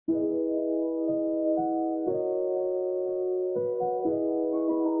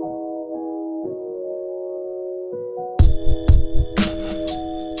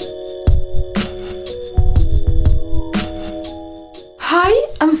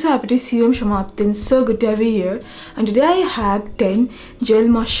so happy to see you. I'm Shamatin. So good to have you here. And today I have 10 gel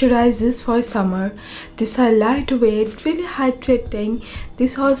moisturizers for summer. These are lightweight, really hydrating.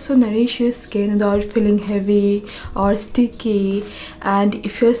 This also nourish your skin without feeling heavy or sticky. And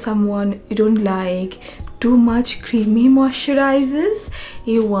if you're someone you don't like too much creamy moisturizers,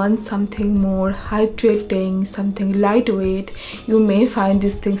 you want something more hydrating, something lightweight, you may find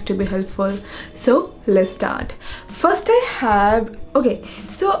these things to be helpful. So let's start. First I have,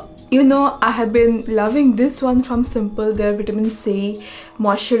 I have been loving this one from Simple, their vitamin C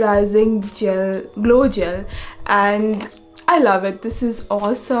moisturizing gel, glow gel, and I love it. This is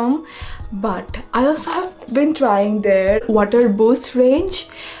awesome. But I also have been trying their water boost range,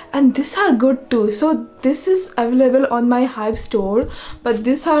 and these are good too. So this is available on my Hype store, but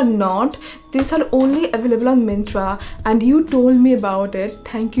these are not. These are only available on Myntra, and you told me about it.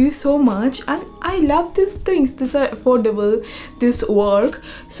 Thank you so much. And I love these things. These are affordable. This work.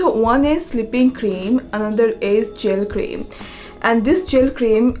 So one is sleeping cream, another is gel cream. And this gel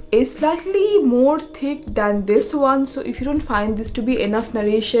cream is slightly more thick than this one, so if you don't find this to be enough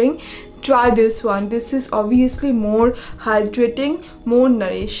nourishing, try this one. This is obviously more hydrating, more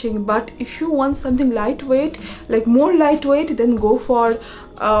nourishing. But if you want something lightweight, like more lightweight, then go for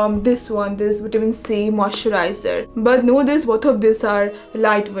this one, this vitamin C moisturizer. But know this, both of these are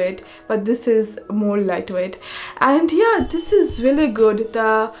lightweight, but this is more lightweight. And yeah, this is really good.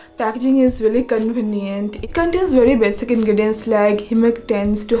 The packaging is really convenient. It contains very basic ingredients like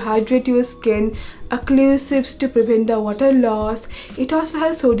humectants to hydrate your skin, occlusives to prevent the water loss. It also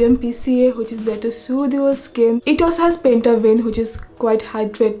has sodium PCA, which is there to soothe your skin. It also has pentavin, which is quite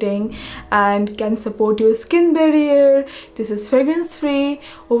hydrating and can support your skin barrier. This is fragrance free.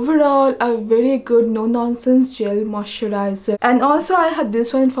 Overall, a very good no-nonsense gel moisturizer. And also I have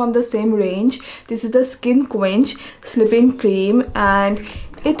this one from the same range. This is the Skin Quench Sleeping Cream, and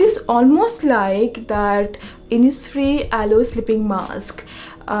it is almost like that Innisfree Aloe Sleeping Mask,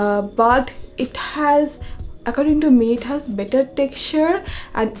 but it has, according to me, it has better texture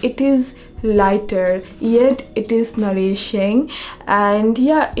and it is lighter, yet it is nourishing. And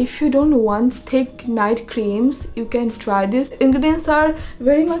yeah, if you don't want thick night creams, you can try this. Ingredients are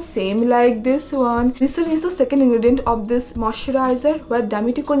very much same like this one. Glycerin is the second ingredient of this moisturizer, while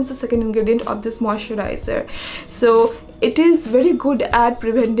dimethicone is the second ingredient of this moisturizer. So it is very good at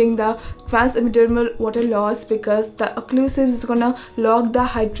preventing the transepidermal water loss because the occlusive is gonna lock the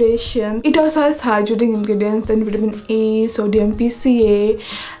hydration. It also has hydrating ingredients and vitamin E, sodium PCA,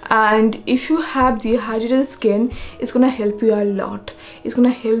 and if you have dehydrated skin, it's gonna help you a lot. It's gonna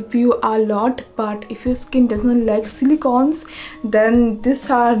help you a lot. But if your skin doesn't like silicones, then these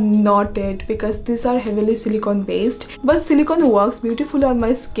are not it, because these are heavily silicone based. But silicone works beautifully on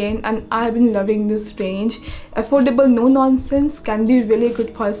my skin, and I have been loving this range. Affordable, no nonsense, can be really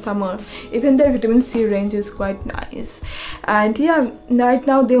good for summer. Even their vitamin C range is quite nice. And yeah, right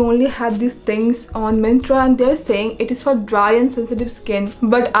now they only have these things on Myntra, and they're saying it is for dry and sensitive skin,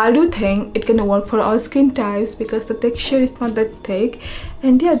 but I do think it can work for all skin types because the texture is not that thick.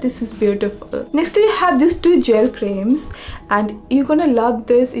 And yeah, this is beautiful. Next I have these two gel creams, and you're gonna love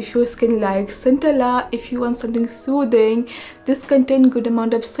this if your skin likes centella. If you want something soothing, this contains good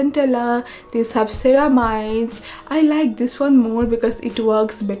amount of centella. These have ceramides. I like this one more because it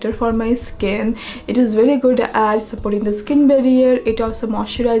works better for my skin. It is very good at supporting the skin barrier. It also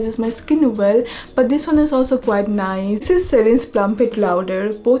moisturizes my skin well, but this one is also quite nice. This is Cerene's Plump It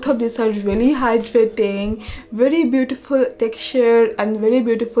Louder. Both of these are really hydrating, very beautiful texture and very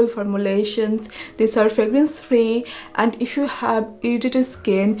beautiful formulations. These are fragrance free, and if you have irritated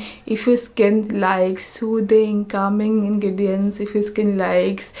skin, if your skin likes soothing, calming ingredients, if your skin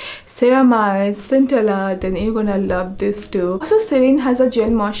likes ceramides, centella, then you're gonna love this too. Also, Cerene has a gel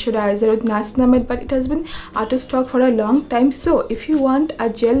moisturizer with niacinamide, but it has been out of stock for a long time. So if you want a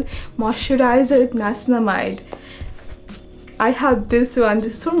gel moisturizer with niacinamide, I have this one.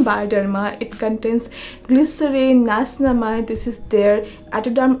 This is from Bioderma. It contains glycerin, niacinamide. This is their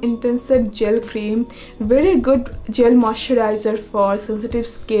Atoderm Intensive Gel Cream. Very good gel moisturizer for sensitive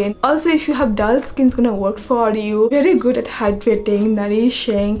skin. Also, if you have dull skin, it's gonna work for you. Very good at hydrating,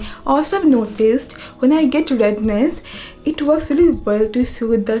 nourishing. Also, I've noticed when I get redness, it works really well to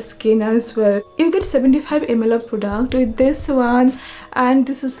soothe the skin as well. You get 75 ml of product with this one, and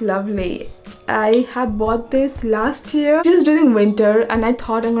this is lovely. I have bought this last year just during winter, and I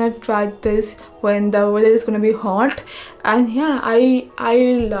thought I'm gonna try this when the weather is gonna be hot. And yeah,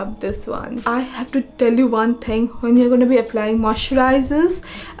 I love this one. I have to tell you one thing: when you're gonna be applying moisturizers,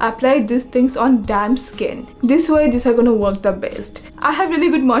 apply these things on damp skin. This way these are gonna work the best. I have really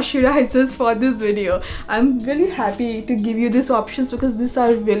good moisturizers for this video. I'm really happy to give you these options because these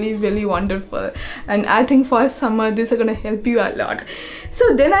are really wonderful, and I think for summer these are gonna help you a lot.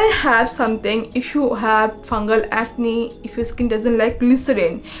 So then I have something. If you have fungal acne, if your skin doesn't like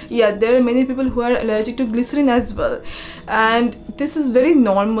glycerin, yeah, there are many people who are allergic to glycerin as well, and this is very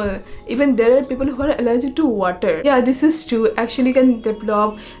normal. Even there are people who are allergic to water. Yeah, this is true. Actually, you can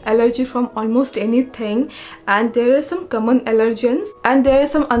develop allergy from almost anything, and there are some common allergens and there are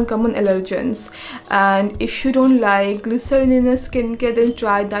some uncommon allergens. And if you don't like glycerin in your skincare, then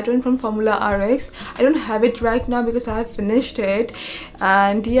try that one from FormulaRX. I don't have it right now because I have finished it.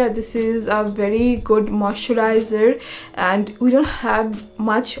 And yeah, this is a very good moisturizer, and we don't have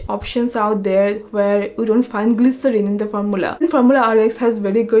much options out there where we don't find glycerin in the formula. And FormulaRX has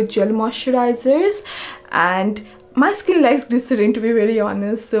very good gel moisturizers, and my skin likes glycerin, to be very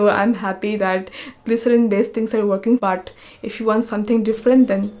honest, so I'm happy that glycerin based things are working. But if you want something different,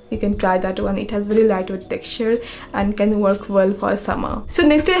 then you can try that one. It has very lightweight texture and can work well for summer. So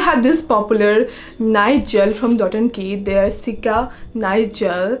next I have this popular night gel from Dot & Key, their Cica night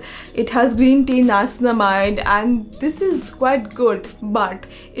gel. It has green tea, niacinamide, and this is quite good, but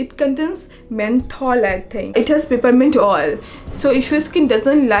it contains menthol, I think. It has peppermint oil, so if your skin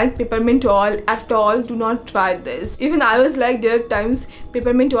doesn't like peppermint oil at all, do not try this. Even I was like, there are times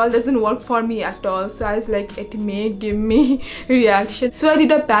peppermint oil doesn't work for me at all, so I was like, it may give me reaction. So I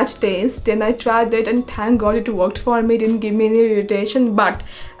did a patch test, then I tried it, and thank God it worked for me. It didn't give me any irritation. But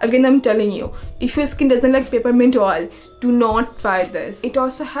again, I'm telling you, if your skin doesn't like peppermint oil, do not try this. It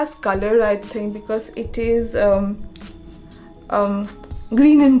also has color, I think, because it is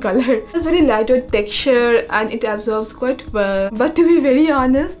green in color. It has very lightweight texture and it absorbs quite well. But to be very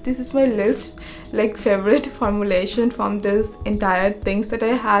honest, this is my least favorite formulation from this entire things that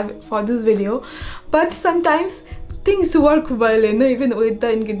I have for this video. But sometimes things work well, you know, even with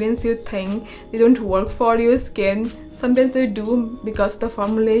the ingredients you think they don't work for your skin. Sometimes they do because of the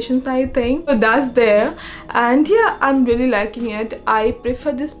formulations, I think. So that's there. And yeah, I'm really liking it. I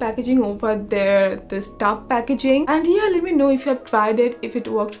prefer this packaging over this tub packaging. And yeah, let me know if you have tried it, if it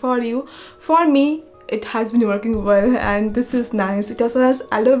worked for you. For me, it has been working well, and this is nice. It also has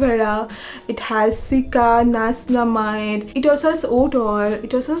aloe vera, it has cica, niacinamide, it also has oat oil,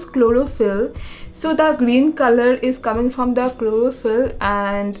 it also has chlorophyll. So the green color is coming from the chlorophyll,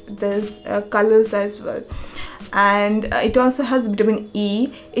 and there's colors as well. And it also has vitamin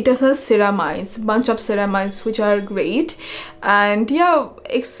E. It also has ceramides, bunch of ceramides, which are great. And yeah,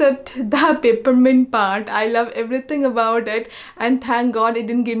 except the peppermint part, I love everything about it, and thank God it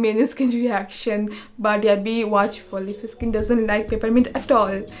didn't give me any skin reaction. But yeah, be watchful. If your skin doesn't like peppermint at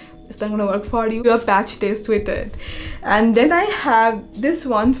all, it's not gonna work for you. Do a patch test with it. And then I have this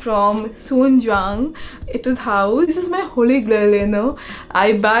one from Jung, Etude house. This is my holy grail, you know.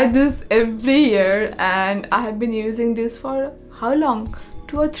 I buy this every year, and I have been using this for how long?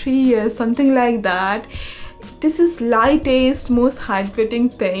 2 or 3 years, something like that. This is lightest, most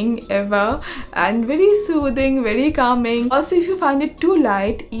hydrating thing ever, and very soothing, very calming. Also, if you find it too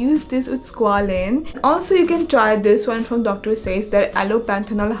light, use this with squalene. Also, you can try this one from Dr. Says, their aloe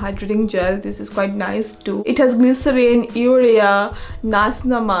panthenol hydrating gel. This is quite nice too. It has glycerin, urea,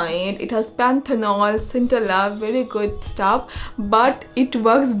 niacinamide, it has panthenol, centella, very good stuff, but it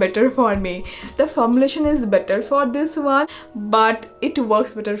works better for me. The formulation is better for this one, but it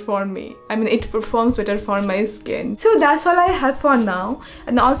works better for me. I mean, it performs better for my skin. So that's all I have for now.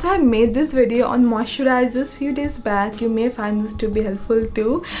 And also, I made this video on moisturizers few days back. You may find this to be helpful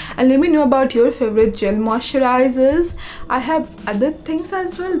too. And let me know about your favorite gel moisturizers. I have other things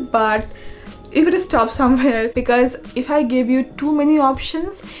as well, but you gotta stop somewhere, because if I give you too many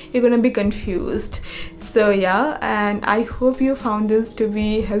options, you're gonna be confused. So yeah, and I hope you found this to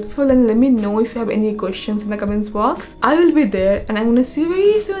be helpful, and let me know if you have any questions in the comments box. I will be there, and I'm gonna see you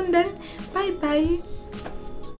very soon then. Bye bye.